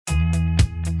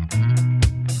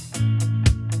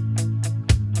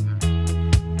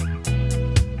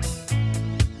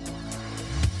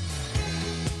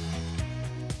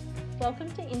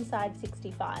Inside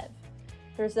 65,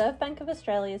 the Reserve Bank of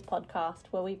Australia's podcast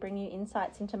where we bring you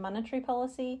insights into monetary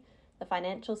policy, the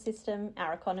financial system,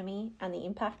 our economy, and the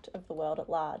impact of the world at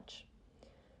large.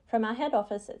 From our head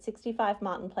office at 65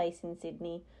 Martin Place in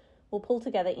Sydney, we'll pull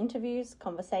together interviews,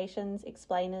 conversations,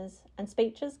 explainers, and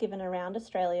speeches given around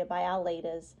Australia by our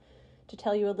leaders to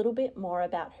tell you a little bit more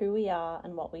about who we are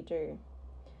and what we do.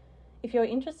 If you're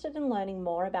interested in learning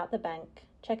more about the bank,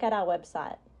 check out our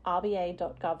website,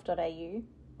 rba.gov.au,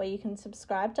 where you can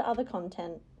subscribe to other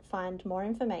content, find more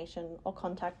information, or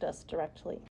contact us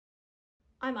directly.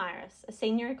 I'm Iris, a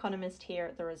senior economist here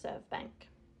at the Reserve Bank.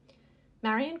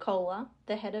 Marion Kohler,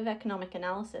 the head of economic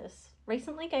analysis,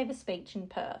 recently gave a speech in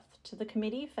Perth to the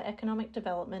Committee for Economic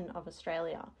Development of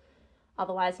Australia,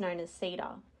 otherwise known as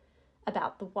CEDA,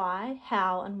 about the why,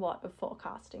 how, and what of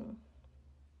forecasting.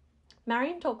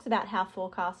 Marion talks about how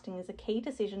forecasting is a key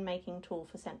decision-making tool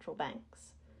for central banks.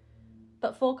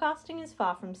 But forecasting is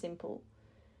far from simple.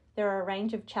 There are a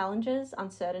range of challenges,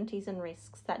 uncertainties, and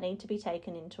risks that need to be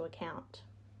taken into account.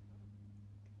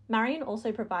 Marion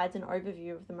also provides an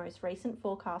overview of the most recent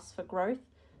forecasts for growth,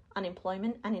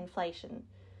 unemployment, and inflation.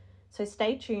 So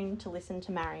stay tuned to listen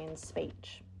to Marion's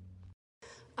speech.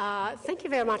 Thank you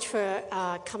very much for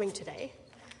coming today.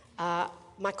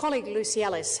 My colleague Lucy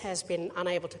Ellis has been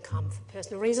unable to come for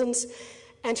personal reasons,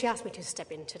 and she asked me to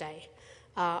step in today.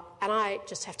 And I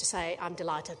just have to say I'm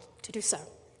delighted to do so.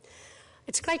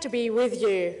 It's great to be with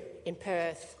you in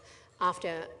Perth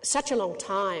after such a long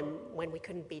time when we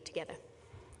couldn't be together.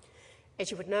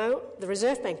 As you would know, the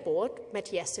Reserve Bank Board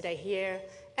met yesterday here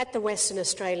at the Western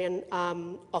Australian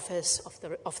office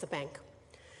of the bank.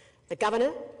 The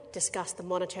Governor discussed the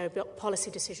monetary policy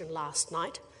decision last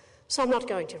night, so I'm not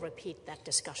going to repeat that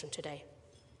discussion today.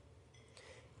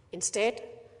 Instead,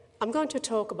 I'm going to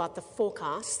talk about the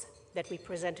forecast that we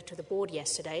presented to the board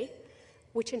yesterday,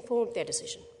 which informed their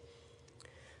decision.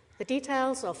 The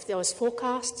details of those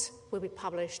forecasts will be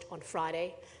published on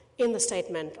Friday in the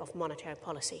Statement of Monetary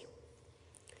Policy.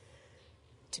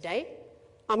 Today,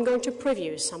 I'm going to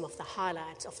preview some of the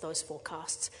highlights of those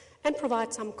forecasts and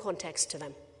provide some context to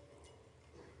them.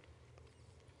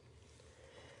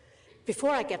 Before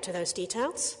I get to those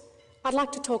details, I'd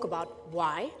like to talk about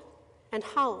why and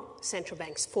how central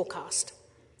banks forecast.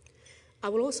 I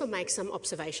will also make some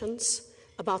observations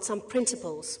about some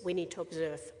principles we need to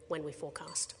observe when we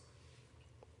forecast.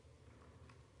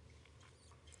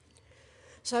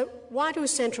 So, why do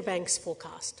central banks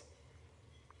forecast?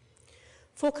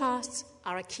 Forecasts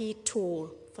are a key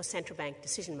tool for central bank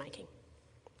decision-making.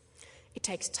 It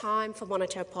takes time for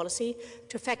monetary policy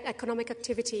to affect economic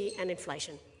activity and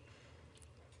inflation.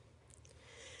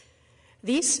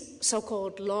 These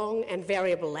so-called long and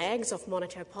variable lags of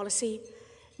monetary policy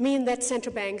mean that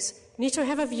central banks need to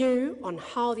have a view on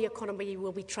how the economy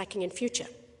will be tracking in future.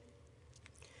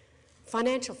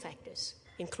 Financial factors,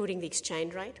 including the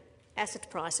exchange rate, asset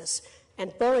prices,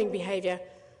 and borrowing behaviour,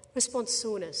 respond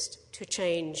soonest to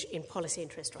change in policy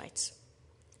interest rates.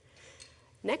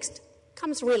 Next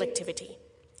comes real activity,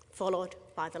 followed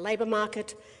by the labour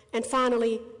market, and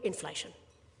finally, inflation.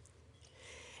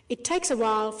 It takes a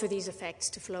while for these effects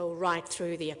to flow right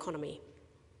through the economy.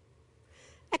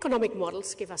 Economic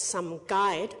models give us some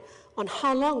guide on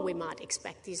how long we might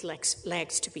expect these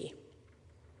lags to be.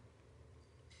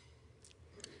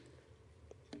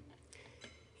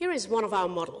 Here is one of our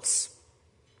models.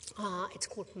 It's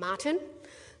called Martin.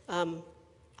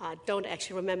 I don't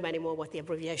actually remember anymore what the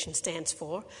abbreviation stands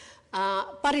for,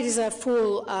 but it is a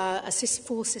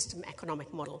full system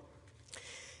economic model.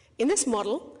 In this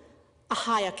model, a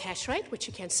higher cash rate, which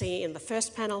you can see in the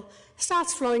first panel,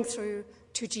 starts flowing through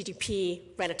to GDP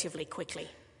relatively quickly.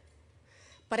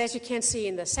 But as you can see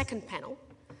in the second panel,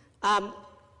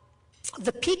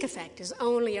 the peak effect is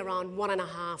only around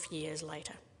 1.5 years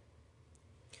later.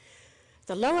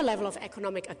 The lower level of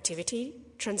economic activity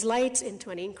translates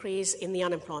into an increase in the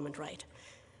unemployment rate,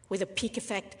 with a peak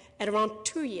effect at around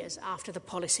 2 years after the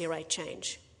policy rate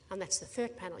change. And that's the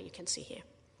third panel you can see here.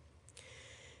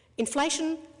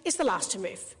 Inflation is the last to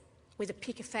move, with a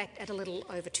peak effect at a little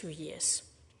over 2 years.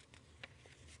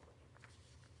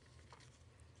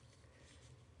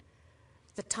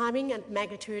 The timing and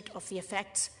magnitude of the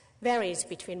effects varies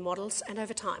between models and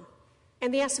over time,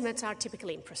 and the estimates are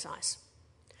typically imprecise.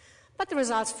 But the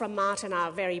results from Martin are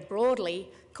very broadly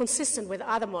consistent with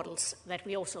other models that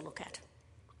we also look at.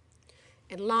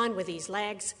 In line with these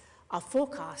lags, our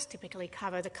forecasts typically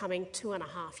cover the coming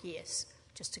 2.5 years,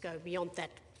 just to go beyond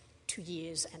that 2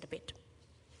 years and a bit.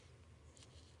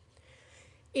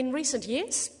 In recent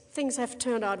years, things have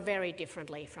turned out very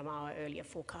differently from our earlier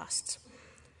forecasts.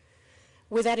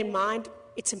 With that in mind,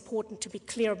 it's important to be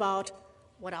clear about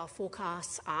what our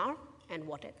forecasts are and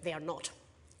what they are not.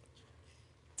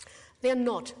 They are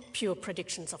not pure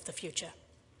predictions of the future.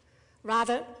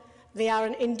 Rather, they are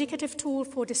an indicative tool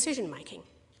for decision-making.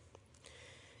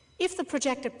 If the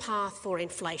projected path for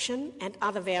inflation and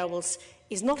other variables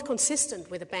is not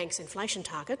consistent with the bank's inflation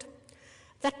target,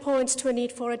 that points to a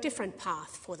need for a different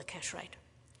path for the cash rate.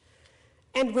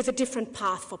 And with a different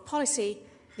path for policy,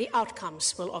 the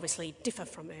outcomes will obviously differ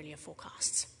from earlier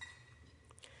forecasts.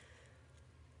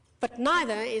 But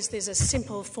neither is this a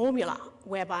simple formula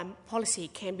whereby policy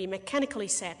can be mechanically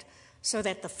set so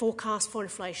that the forecast for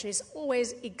inflation is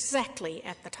always exactly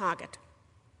at the target.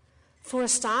 For a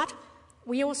start,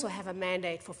 we also have a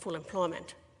mandate for full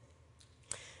employment.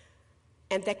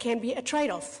 And there can be a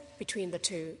trade-off between the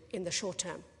two in the short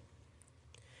term.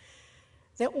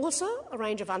 There are also a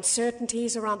range of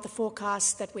uncertainties around the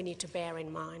forecasts that we need to bear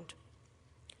in mind.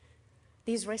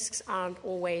 These risks aren't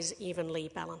always evenly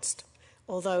balanced,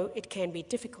 although it can be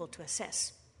difficult to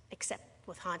assess, except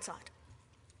with hindsight.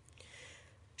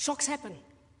 Shocks happen,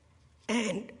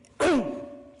 and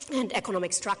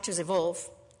economic structures evolve.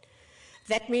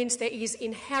 That means there is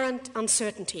inherent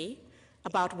uncertainty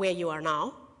about where you are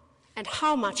now and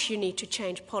how much you need to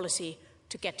change policy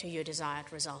to get to your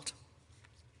desired result.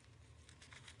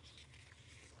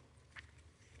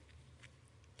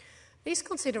 These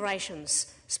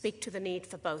considerations speak to the need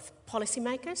for both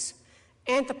policymakers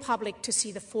and the public to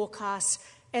see the forecasts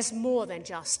as more than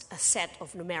just a set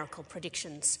of numerical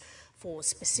predictions for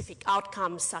specific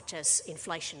outcomes such as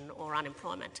inflation or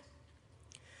unemployment.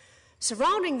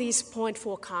 Surrounding these point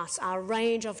forecasts are a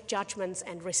range of judgments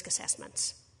and risk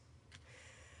assessments.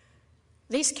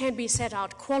 These can be set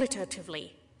out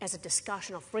qualitatively as a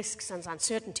discussion of risks and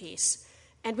uncertainties,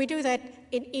 and we do that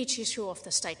in each issue of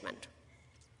the statement.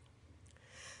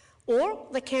 Or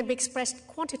they can be expressed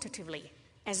quantitatively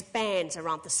as bands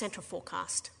around the central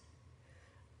forecast.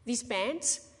 These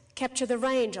bands capture the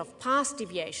range of past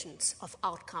deviations of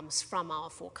outcomes from our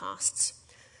forecasts,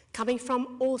 coming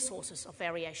from all sources of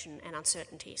variation and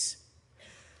uncertainties.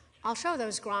 I'll show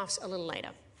those graphs a little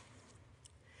later.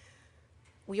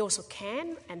 We also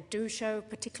can and do show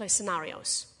particular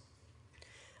scenarios.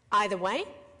 Either way,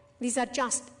 these are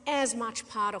just as much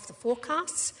part of the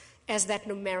forecasts as that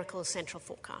numerical central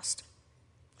forecast.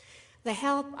 They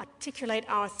help articulate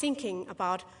our thinking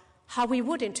about how we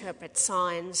would interpret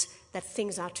signs that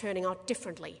things are turning out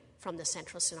differently from the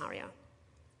central scenario.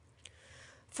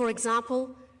 For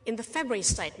example, in the February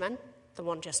statement, the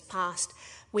one just passed,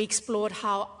 we explored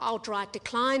how outright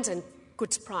declines in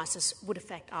goods prices would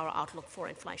affect our outlook for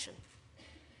inflation.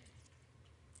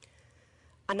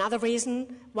 Another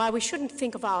reason why we shouldn't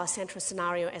think of our central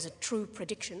scenario as a true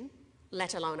prediction,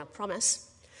 let alone a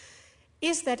promise,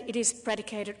 is that it is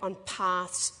predicated on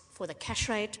paths for the cash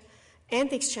rate and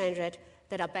the exchange rate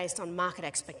that are based on market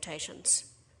expectations,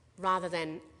 rather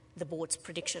than the board's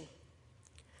prediction.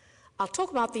 I'll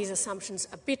talk about these assumptions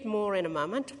a bit more in a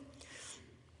moment,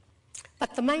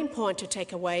 but the main point to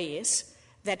take away is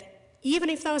that even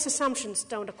if those assumptions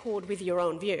don't accord with your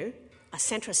own view, a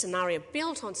central scenario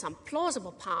built on some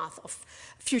plausible path of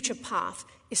future path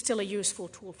is still a useful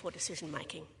tool for decision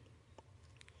making.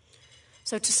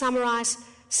 So to summarise,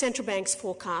 central banks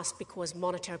forecast because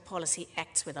monetary policy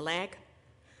acts with a lag,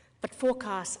 but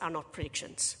forecasts are not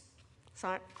predictions.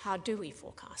 So how do we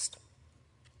forecast?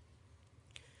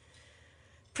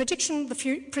 Predicting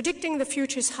the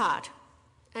future is hard,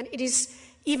 and it is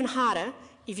even harder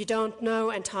if you don't know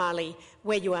entirely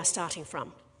where you are starting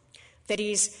from. That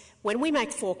is, when we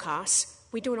make forecasts,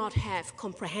 we do not have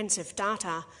comprehensive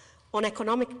data on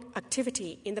economic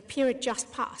activity in the period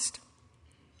just past.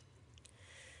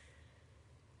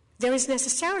 There is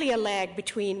necessarily a lag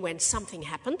between when something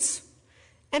happens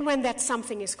and when that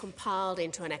something is compiled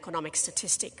into an economic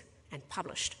statistic and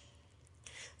published.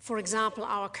 For example,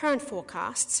 our current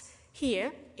forecasts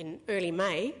here in early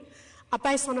May are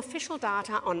based on official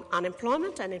data on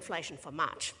unemployment and inflation for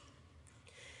March.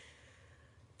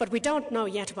 But we don't know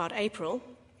yet about April,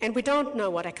 and we don't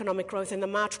know what economic growth in the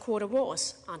March quarter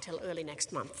was until early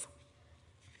next month.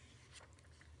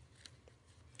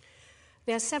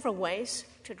 There are several ways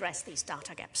to address these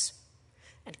data gaps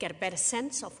and get a better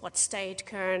sense of what state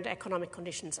current economic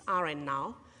conditions are in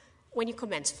now when you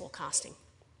commence forecasting.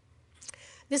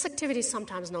 This activity is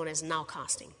sometimes known as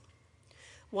nowcasting.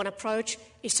 One approach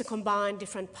is to combine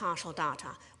different partial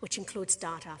data, which includes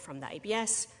data from the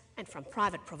ABS and from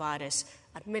private providers,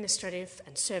 administrative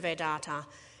and survey data,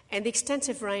 and the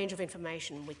extensive range of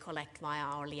information we collect via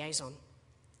our liaison.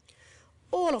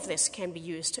 All of this can be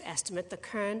used to estimate the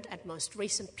current and most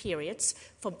recent periods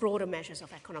for broader measures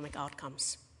of economic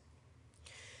outcomes.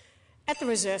 At the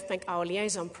Reserve Bank, our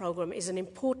liaison program is an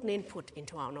important input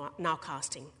into our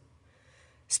nowcasting.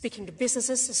 Speaking to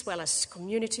businesses as well as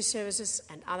community services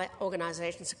and other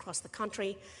organisations across the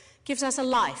country gives us a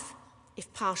live,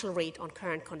 if partial, read on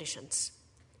current conditions.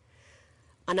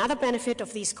 Another benefit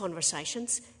of these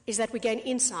conversations is that we gain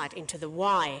insight into the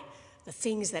why, the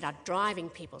things that are driving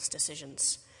people's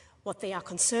decisions, what they are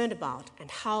concerned about,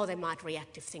 and how they might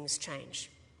react if things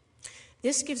change.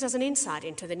 This gives us an insight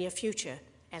into the near future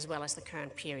as well as the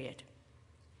current period.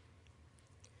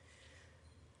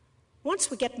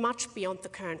 Once we get much beyond the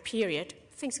current period,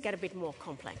 things get a bit more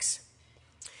complex.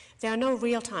 There are no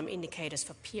real-time indicators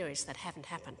for periods that haven't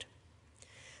happened.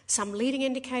 Some leading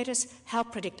indicators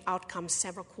help predict outcomes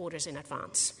several quarters in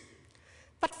advance.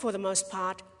 But for the most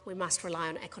part, we must rely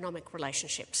on economic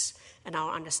relationships and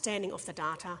our understanding of the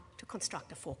data to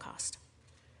construct a forecast.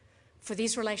 For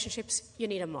these relationships, you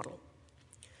need a model.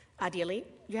 Ideally,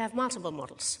 you have multiple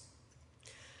models.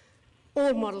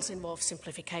 All models involve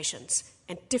simplifications,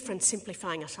 and different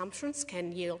simplifying assumptions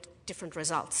can yield different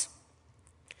results.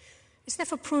 It's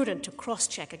therefore prudent to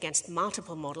cross-check against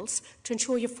multiple models to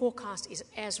ensure your forecast is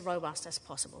as robust as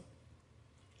possible.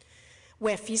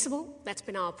 Where feasible, that's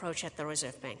been our approach at the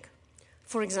Reserve Bank.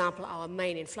 For example, our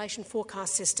main inflation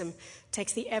forecast system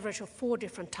takes the average of 4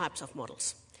 different types of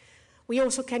models. We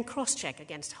also can cross-check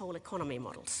against whole economy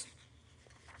models.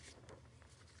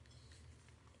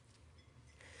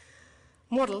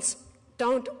 Models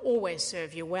don't always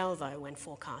serve you well, though, when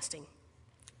forecasting.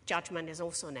 Judgment is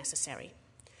also necessary.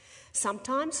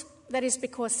 Sometimes that is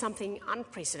because something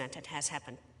unprecedented has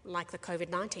happened, like the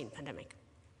COVID-19 pandemic.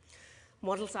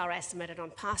 Models are estimated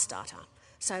on past data,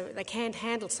 so they can't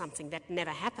handle something that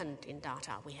never happened in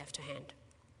data we have to hand.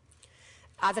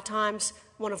 Other times,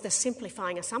 one of the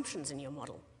simplifying assumptions in your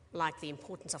model, like the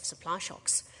importance of supply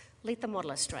shocks, lead the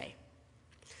model astray.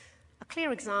 A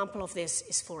clear example of this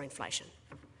is for inflation.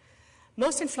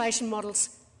 Most inflation models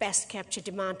best capture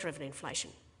demand-driven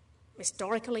inflation.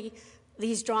 Historically,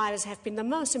 these drivers have been the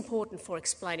most important for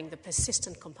explaining the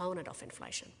persistent component of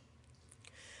inflation.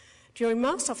 During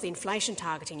most of the inflation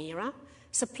targeting era,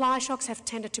 supply shocks have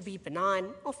tended to be benign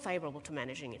or favourable to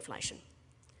managing inflation.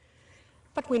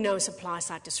 But we know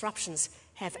supply-side disruptions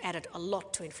have added a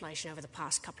lot to inflation over the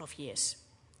past couple of years.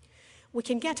 We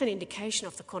can get an indication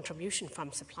of the contribution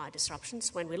from supply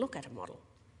disruptions when we look at a model.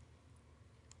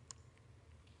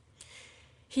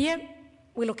 Here,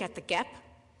 we look at the gap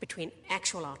between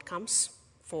actual outcomes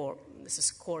for, this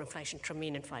is core inflation,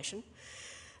 mean inflation,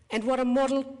 and what a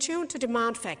model tuned to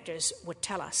demand factors would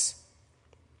tell us.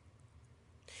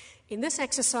 In this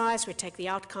exercise, we take the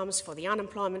outcomes for the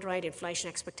unemployment rate, inflation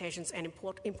expectations, and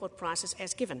import prices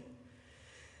as given.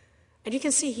 And you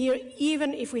can see here,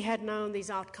 even if we had known these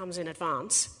outcomes in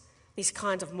advance, these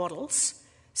kinds of models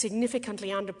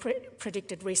significantly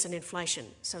under-predicted recent inflation.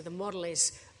 So the model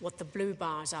is what the blue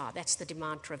bars are. That's the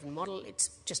demand-driven model. It's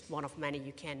just one of many.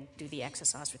 You can do the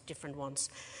exercise with different ones.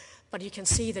 But you can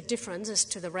see the differences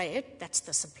to the red. That's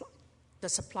the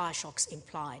supply shocks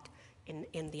implied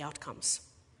in the outcomes.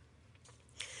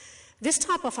 This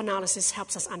type of analysis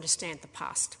helps us understand the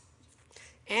past.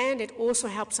 And it also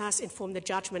helps us inform the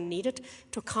judgment needed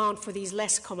to account for these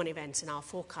less common events in our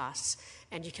forecasts.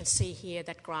 And you can see here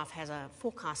that graph has a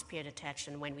forecast period attached,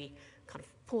 and when we kind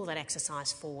of pull that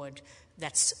exercise forward,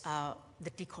 that's the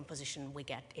decomposition we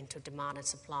get into demand and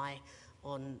supply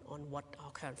on what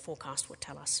our current forecast would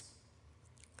tell us.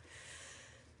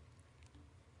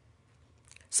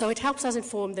 So it helps us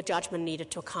inform the judgment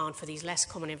needed to account for these less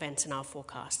common events in our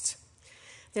forecasts.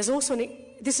 This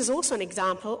is also an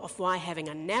example of why having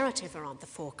a narrative around the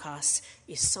forecasts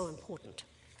is so important.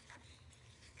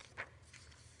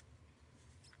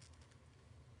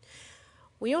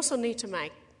 We also need to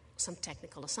make some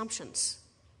technical assumptions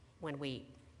when we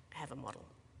have a model.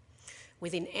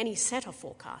 Within any set of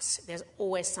forecasts, there's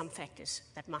always some factors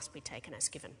that must be taken as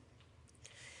given.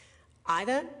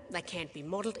 Either they can't be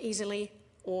modelled easily,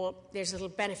 or there's little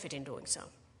benefit in doing so.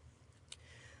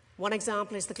 One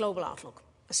example is the global outlook.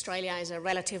 Australia is a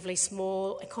relatively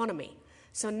small economy,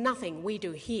 so nothing we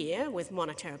do here with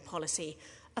monetary policy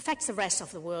affects the rest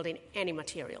of the world in any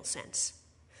material sense.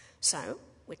 So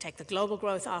we take the global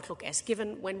growth outlook as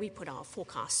given when we put our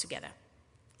forecasts together.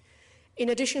 In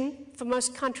addition, for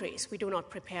most countries, we do not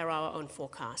prepare our own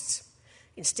forecasts.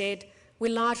 Instead, we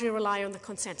largely rely on the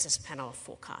consensus panel of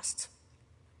forecasts.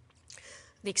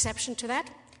 The exception to that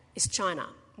is China,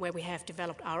 where we have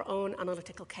developed our own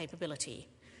analytical capability,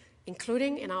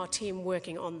 including in our team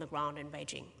working on the ground in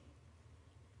Beijing.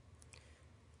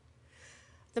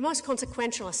 The most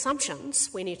consequential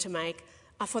assumptions we need to make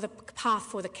are for the path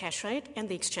for the cash rate and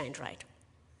the exchange rate.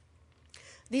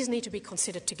 These need to be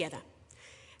considered together.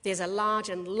 There's a large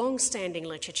and long-standing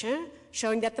literature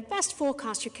showing that the best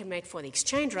forecast you can make for the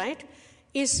exchange rate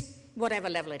is whatever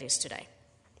level it is today.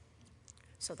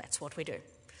 So that's what we do.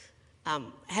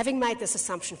 Having made this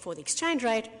assumption for the exchange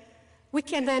rate, we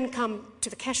can then come to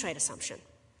the cash rate assumption.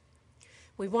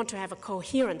 We want to have a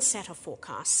coherent set of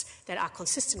forecasts that are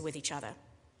consistent with each other.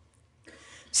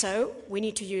 So we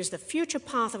need to use the future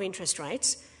path of interest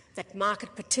rates that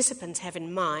market participants have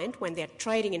in mind when they're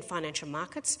trading in financial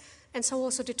markets, and so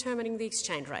also determining the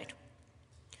exchange rate.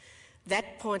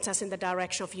 That points us in the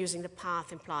direction of using the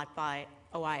path implied by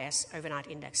OIS overnight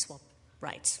index swap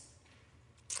rates.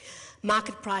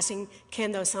 Market pricing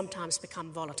can, though, sometimes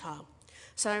become volatile.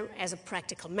 So, as a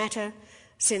practical matter,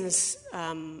 since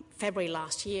February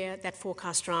last year, that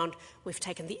forecast round, we've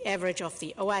taken the average of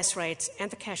the OIS rates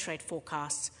and the cash rate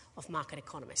forecasts of market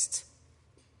economists.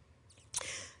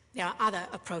 There are other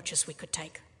approaches we could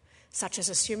take, such as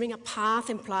assuming a path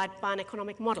implied by an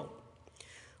economic model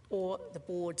or the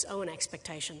board's own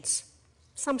expectations.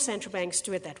 Some central banks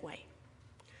do it that way.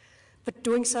 But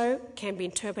doing so can be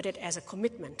interpreted as a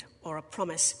commitment or a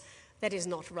promise that is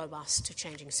not robust to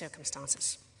changing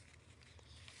circumstances.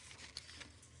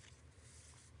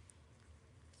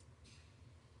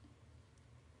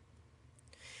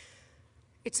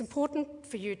 It's important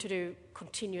for you to do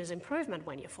continuous improvement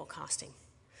when you're forecasting.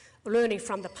 Learning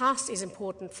from the past is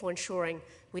important for ensuring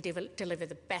we deliver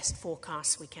the best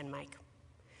forecasts we can make.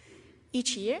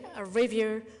 Each year, a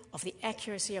review of the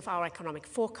accuracy of our economic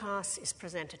forecasts is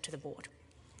presented to the board.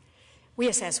 We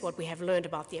assess what we have learned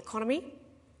about the economy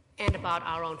and about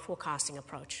our own forecasting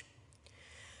approach.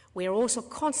 We are also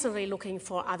constantly looking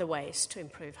for other ways to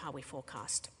improve how we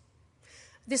forecast.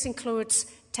 This includes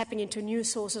tapping into new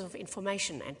sources of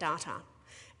information and data,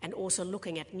 and also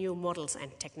looking at new models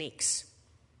and techniques.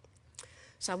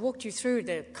 So I walked you through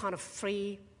the kind of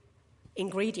 3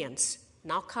 ingredients: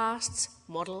 nowcasts,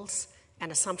 models,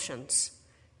 and assumptions.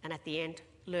 And at the end,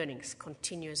 learnings,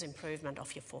 continuous improvement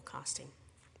of your forecasting.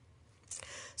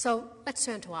 So let's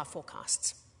turn to our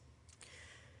forecasts.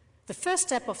 The first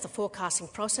step of the forecasting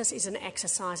process is an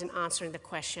exercise in answering the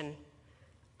question,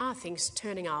 are things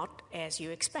turning out as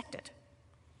you expected?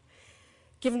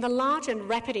 Given the large and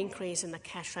rapid increase in the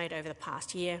cash rate over the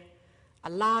past year, a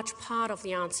large part of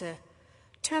the answer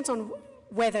turns on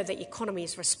whether the economy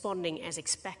is responding as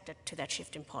expected to that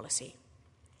shift in policy.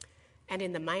 And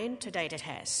in the main, to date it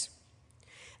has.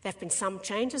 There have been some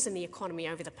changes in the economy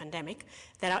over the pandemic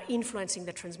that are influencing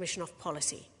the transmission of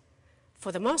policy.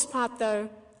 For the most part, though,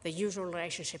 the usual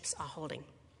relationships are holding.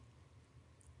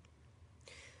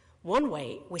 One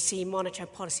way we see monetary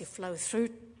policy flow through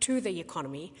to the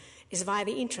economy is via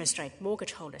the interest rate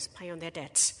mortgage holders pay on their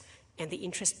debts and the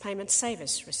interest payments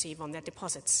savers receive on their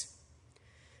deposits.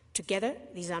 Together,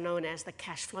 these are known as the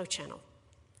cash flow channel.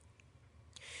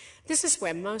 This is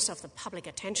where most of the public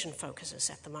attention focuses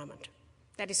at the moment.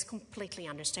 That is completely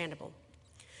understandable.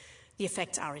 The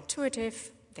effects are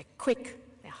intuitive, they're quick,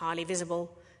 they're highly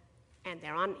visible, and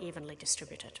they're unevenly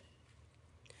distributed.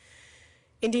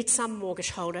 Indeed, some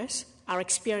mortgage holders are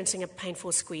experiencing a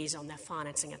painful squeeze on their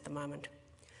financing at the moment.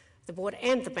 The board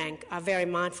and the bank are very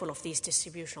mindful of these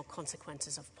distributional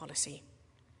consequences of policy.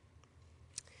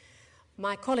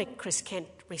 My colleague Chris Kent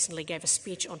recently gave a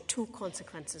speech on 2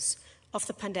 consequences of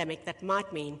the pandemic that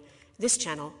might mean this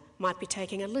channel might be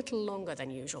taking a little longer than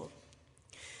usual.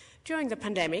 During the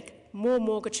pandemic, more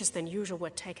mortgages than usual were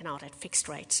taken out at fixed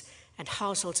rates, and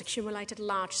households accumulated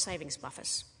large savings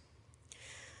buffers.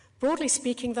 Broadly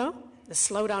speaking, though, the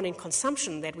slowdown in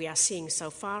consumption that we are seeing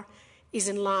so far is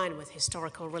in line with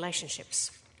historical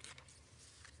relationships.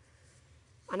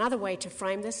 Another way to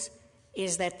frame this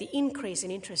is that the increase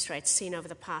in interest rates seen over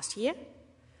the past year,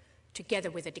 together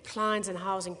with the declines in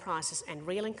housing prices and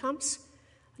real incomes,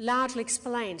 largely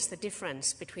explains the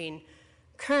difference between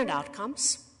current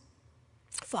outcomes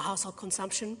for household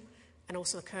consumption and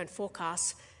also the current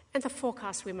forecasts and the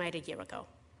forecasts we made a year ago.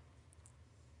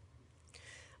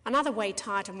 Another way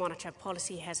tighter monetary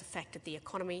policy has affected the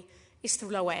economy is through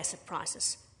lower asset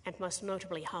prices, and most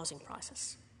notably housing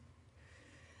prices.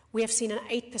 We have seen an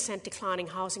 8% decline in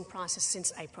housing prices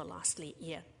since April last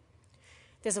year.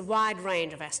 There's a wide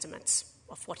range of estimates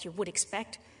of what you would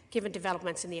expect given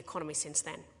developments in the economy since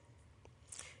then,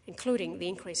 including the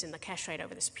increase in the cash rate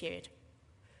over this period.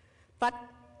 But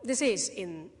this is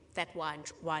in that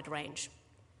wide range.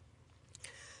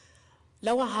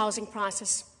 Lower housing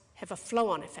prices have a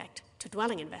flow-on effect to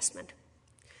dwelling investment.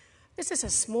 This is a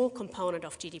small component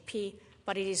of GDP,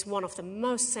 but it is one of the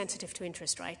most sensitive to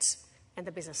interest rates and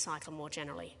the business cycle more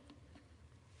generally.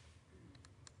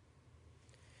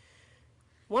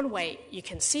 One way you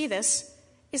can see this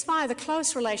is via the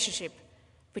close relationship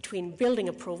between building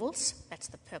approvals, that's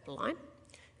the purple line,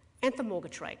 and the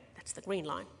mortgage rate, that's the green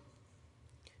line.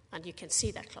 And you can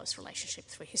see that close relationship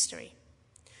through history.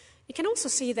 You can also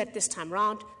see that this time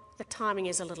round, the timing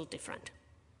is a little different.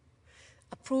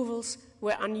 Approvals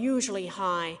were unusually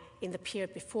high in the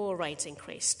period before rates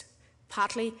increased,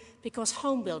 partly because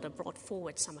HomeBuilder brought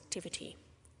forward some activity.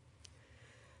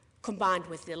 Combined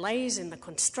with delays in the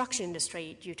construction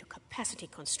industry due to capacity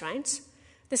constraints,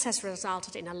 this has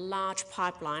resulted in a large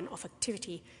pipeline of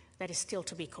activity that is still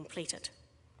to be completed.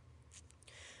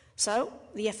 So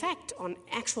the effect on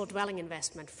actual dwelling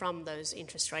investment from those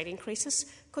interest rate increases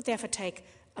could therefore take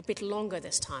a bit longer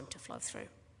this time to flow through.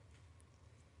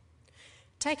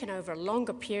 Taken over a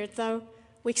longer period, though,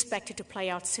 we expect it to play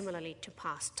out similarly to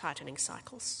past tightening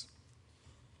cycles.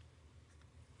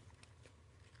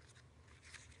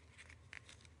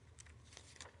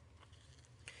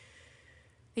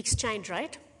 The exchange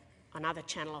rate, another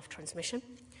channel of transmission,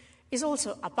 is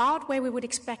also about where we would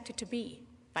expect it to be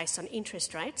based on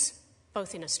interest rates,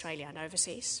 both in Australia and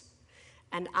overseas,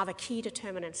 and other key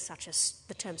determinants such as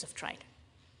the terms of trade.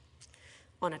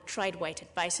 On a trade-weighted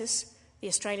basis, the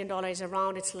Australian dollar is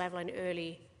around its level in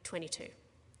early 22,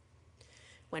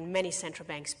 when many central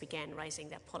banks began raising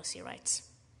their policy rates.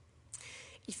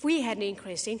 If we had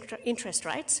increased interest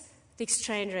rates, the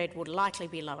exchange rate would likely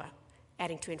be lower,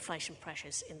 adding to inflation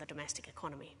pressures in the domestic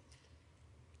economy.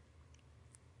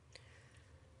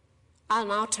 I'll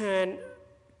now turn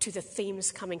to the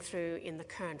themes coming through in the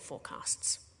current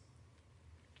forecasts.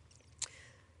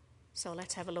 So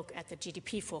let's have a look at the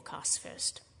GDP forecasts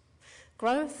first.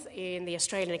 Growth in the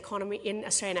Australian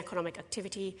economic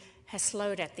activity has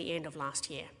slowed at the end of last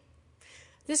year.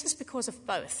 This is because of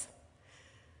both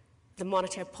the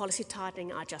monetary policy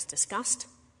tightening I just discussed,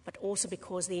 but also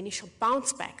because the initial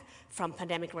bounce back from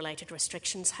pandemic-related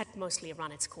restrictions had mostly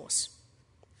run its course.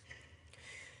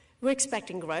 We're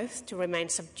expecting growth to remain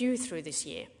subdued through this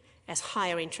year as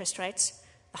higher interest rates,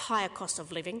 the higher cost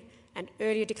of living, and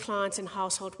earlier declines in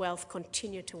household wealth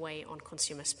continue to weigh on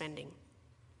consumer spending.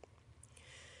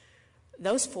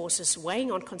 Those forces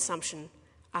weighing on consumption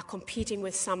are competing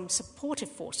with some supportive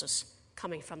forces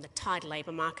coming from the tight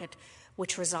labour market,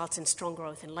 which results in strong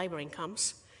growth in labour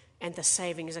incomes and the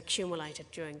savings accumulated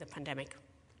during the pandemic.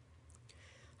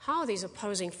 How these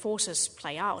opposing forces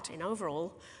play out in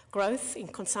overall growth in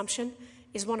consumption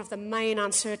is one of the main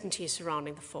uncertainties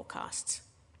surrounding the forecasts.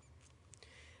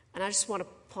 And I just want to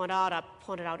point out, I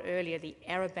pointed out earlier the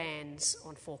error bands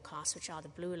on forecasts, which are the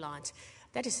blue lines.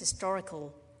 That is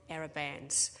historical error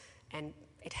bands, and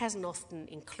it hasn't often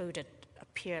included a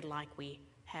period like we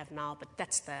have now, but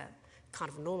that's the kind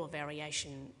of normal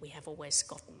variation we have always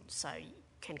gotten. So you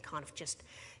can kind of just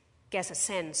get a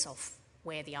sense of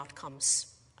where the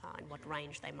outcomes and what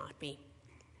range they might be.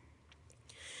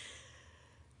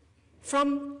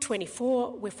 From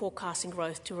 24, we're forecasting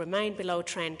growth to remain below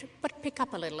trend, but pick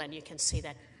up a little, and you can see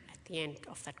that at the end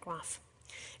of that graph.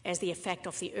 As the effect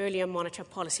of the earlier monetary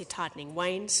policy tightening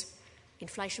wanes,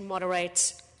 inflation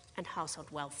moderates, and household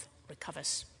wealth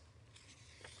recovers.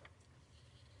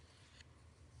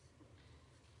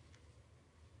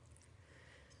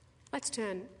 Let's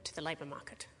turn to the labour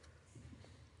market.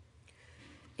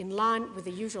 In line with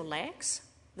the usual lags,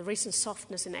 the recent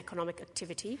softness in economic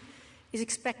activity is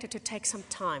expected to take some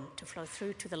time to flow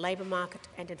through to the labour market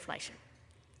and inflation.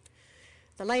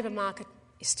 The labour market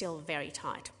is still very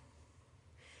tight.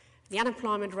 The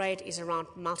unemployment rate is around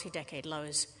multi-decade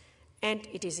lows, and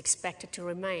it is expected to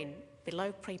remain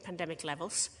below pre-pandemic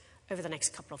levels over the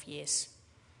next couple of years.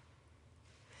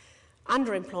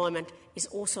 Underemployment is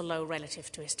also low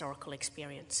relative to historical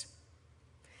experience.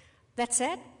 That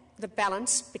said, the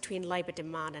balance between labour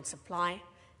demand and supply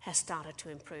has started to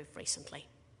improve recently.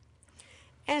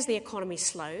 As the economy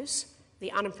slows,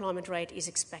 the unemployment rate is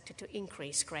expected to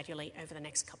increase gradually over the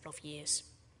next couple of years.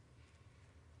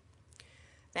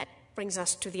 That brings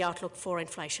us to the outlook for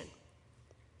inflation.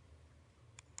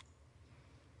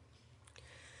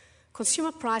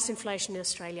 Consumer price inflation in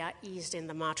Australia eased in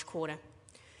the March quarter.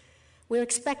 We're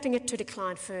expecting it to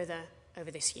decline further over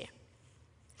this year.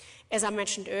 As I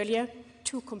mentioned earlier,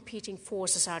 two competing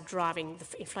forces are driving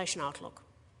the inflation outlook: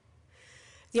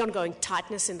 the ongoing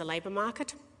tightness in the labour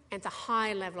market and the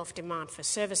high level of demand for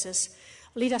services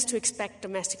lead us to expect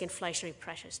domestic inflationary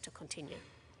pressures to continue.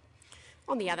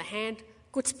 On the other hand,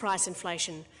 goods price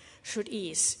inflation should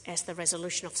ease as the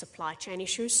resolution of supply chain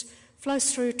issues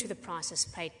flows through to the prices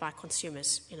paid by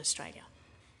consumers in Australia.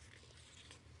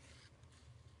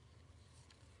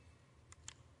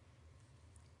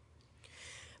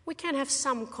 We can have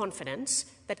some confidence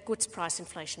that goods price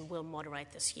inflation will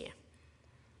moderate this year.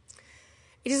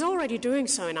 It is already doing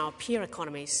so in our peer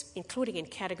economies, including in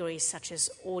categories such as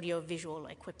audio-visual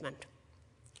equipment.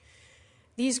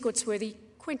 These goods were the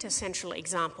quintessential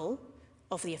example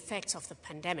of the effects of the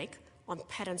pandemic on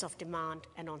patterns of demand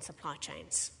and on supply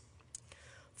chains.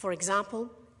 For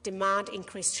example, demand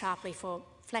increased sharply for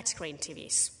flat-screen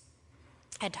TVs,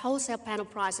 and wholesale panel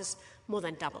prices more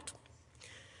than doubled.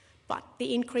 But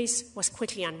the increase was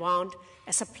quickly unwound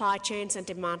as supply chains and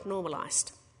demand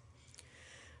normalised.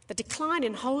 The decline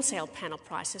in wholesale panel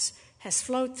prices has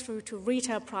flowed through to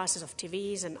retail prices of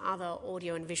TVs and other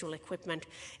audio and visual equipment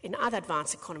in other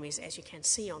advanced economies, as you can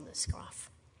see on this graph.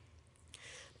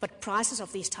 But prices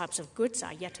of these types of goods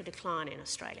are yet to decline in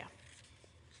Australia.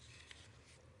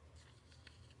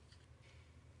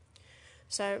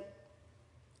 So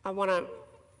I want to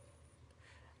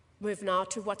move now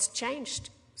to what's changed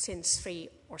since 3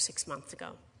 or 6 months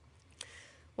ago.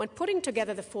 When putting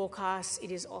together the forecast,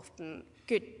 it is often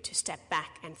good to step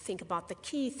back and think about the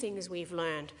key things we've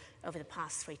learned over the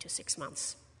past 3 to 6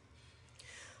 months.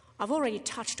 I've already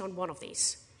touched on one of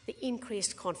these, the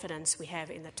increased confidence we have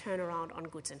in the turnaround on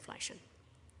goods inflation.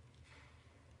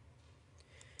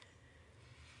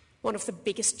 One of the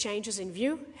biggest changes in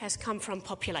view has come from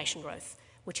population growth,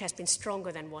 which has been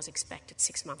stronger than was expected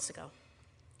 6 months ago.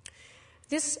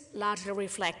 This largely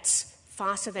reflects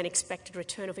faster than expected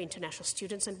return of international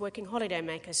students and working holiday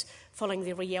makers following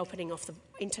the reopening of the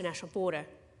international border.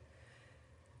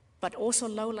 But also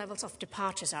low levels of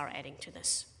departures are adding to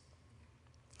this.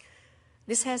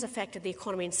 This has affected the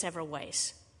economy in several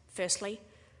ways. Firstly,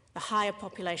 the higher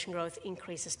population growth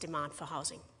increases demand for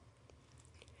housing.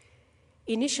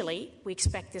 Initially, we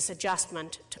expect this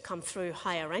adjustment to come through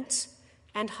higher rents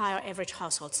and higher average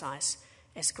household size,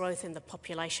 as growth in the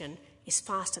population is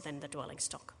faster than the dwelling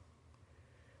stock.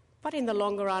 But in the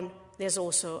longer run, there's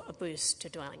also a boost to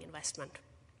dwelling investment.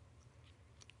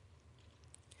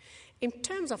 In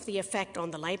terms of the effect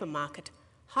on the labour market,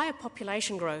 higher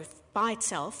population growth by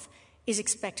itself is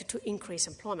expected to increase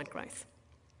employment growth.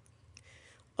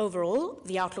 Overall,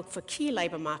 the outlook for key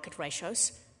labour market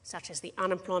ratios, such as the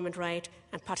unemployment rate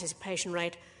and participation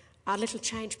rate, are little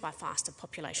changed by faster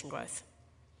population growth.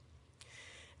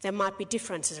 There might be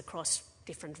differences across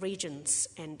different regions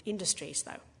and industries,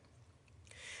 though.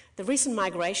 The recent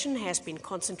migration has been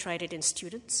concentrated in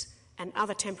students and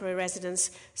other temporary residents,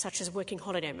 such as working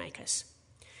holiday makers.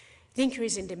 The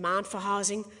increase in demand for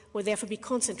housing will therefore be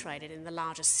concentrated in the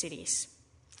largest cities.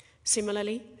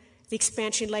 Similarly, the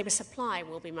expansion in labour supply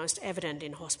will be most evident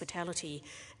in hospitality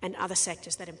and other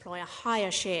sectors that employ higher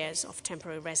shares of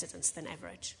temporary residents than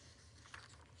average.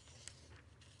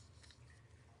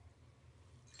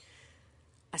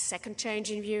 A second change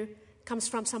in view comes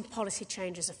from some policy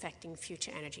changes affecting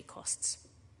future energy costs.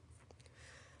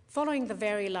 Following the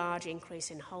very large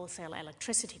increase in wholesale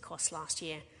electricity costs last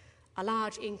year, a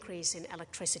large increase in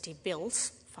electricity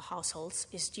bills for households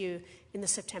is due in the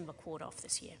September quarter of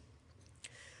this year.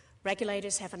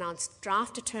 Regulators have announced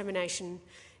draft determination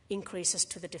increases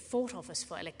to the default office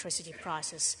for electricity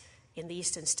prices in the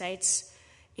eastern states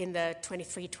in the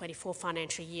 23-24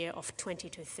 financial year of 20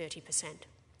 to 30%.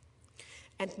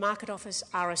 And market offers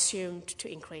are assumed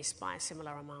to increase by a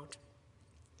similar amount.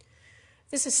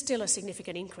 This is still a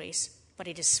significant increase, but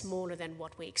it is smaller than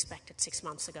what we expected 6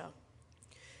 months ago.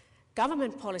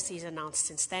 Government policies announced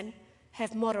since then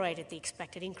have moderated the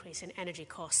expected increase in energy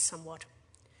costs somewhat.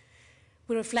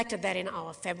 We reflected that in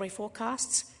our February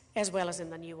forecasts, as well as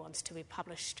in the new ones to be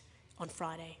published on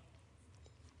Friday.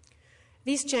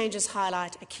 These changes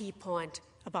highlight a key point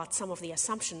about some of the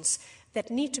assumptions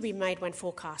that need to be made when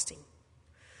forecasting.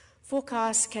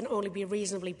 Forecasts can only be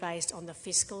reasonably based on the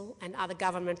fiscal and other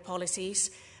government policies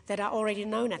that are already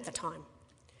known at the time.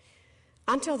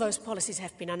 Until those policies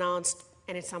have been announced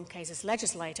and in some cases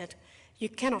legislated, you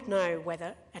cannot know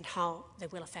whether and how they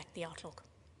will affect the outlook.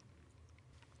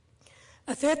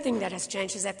 A third thing that has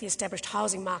changed is that the established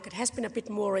housing market has been a bit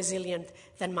more resilient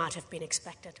than might have been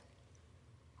expected.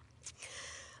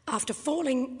 After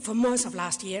falling for most of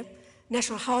last year,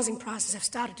 national housing prices have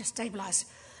started to stabilise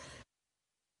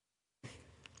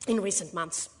in recent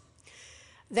months.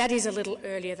 That is a little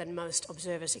earlier than most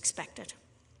observers expected.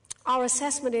 Our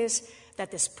assessment is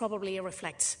that this probably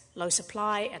reflects low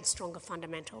supply and stronger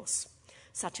fundamentals,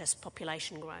 such as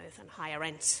population growth and higher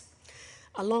rents,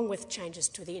 along with changes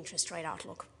to the interest rate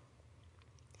outlook.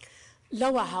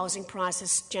 Lower housing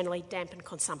prices generally dampen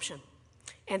consumption,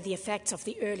 and the effects of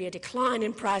the earlier decline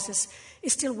in prices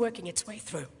is still working its way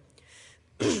through.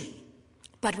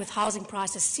 But with housing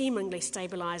prices seemingly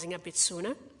stabilising a bit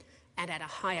sooner and at a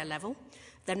higher level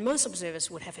than most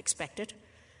observers would have expected,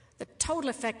 the total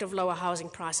effect of lower housing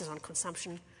prices on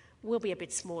consumption will be a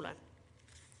bit smaller.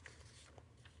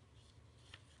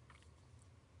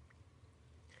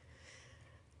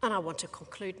 And I want to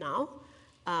conclude now.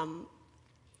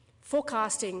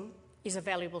 Forecasting is a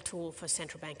valuable tool for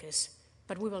central bankers,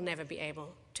 but we will never be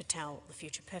able to tell the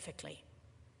future perfectly.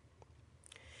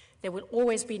 There will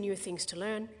always be new things to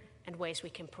learn and ways we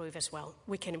can improve as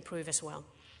well.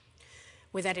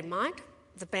 With that in mind,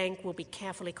 the bank will be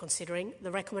carefully considering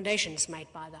the recommendations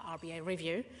made by the RBA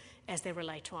review as they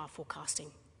relate to our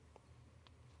forecasting.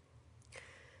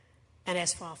 And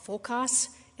as for our forecasts,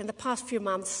 in the past few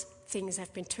months, things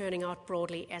have been turning out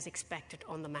broadly as expected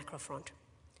on the macro front.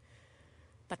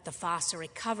 But the faster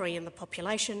recovery in the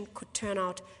population could turn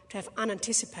out to have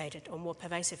unanticipated or more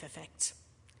pervasive effects.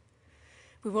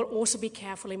 We will also be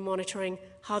carefully monitoring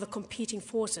how the competing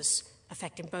forces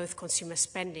affecting both consumer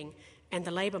spending and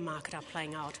the labour market are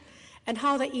playing out, and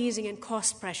how the easing in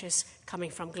cost pressures coming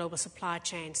from global supply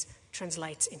chains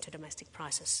translates into domestic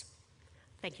prices.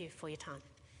 Thank you for your time.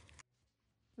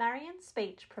 Marianne's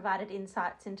speech provided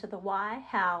insights into the why,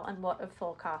 how and what of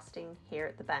forecasting here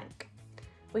at the bank.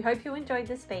 We hope you enjoyed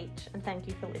the speech and thank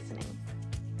you for listening.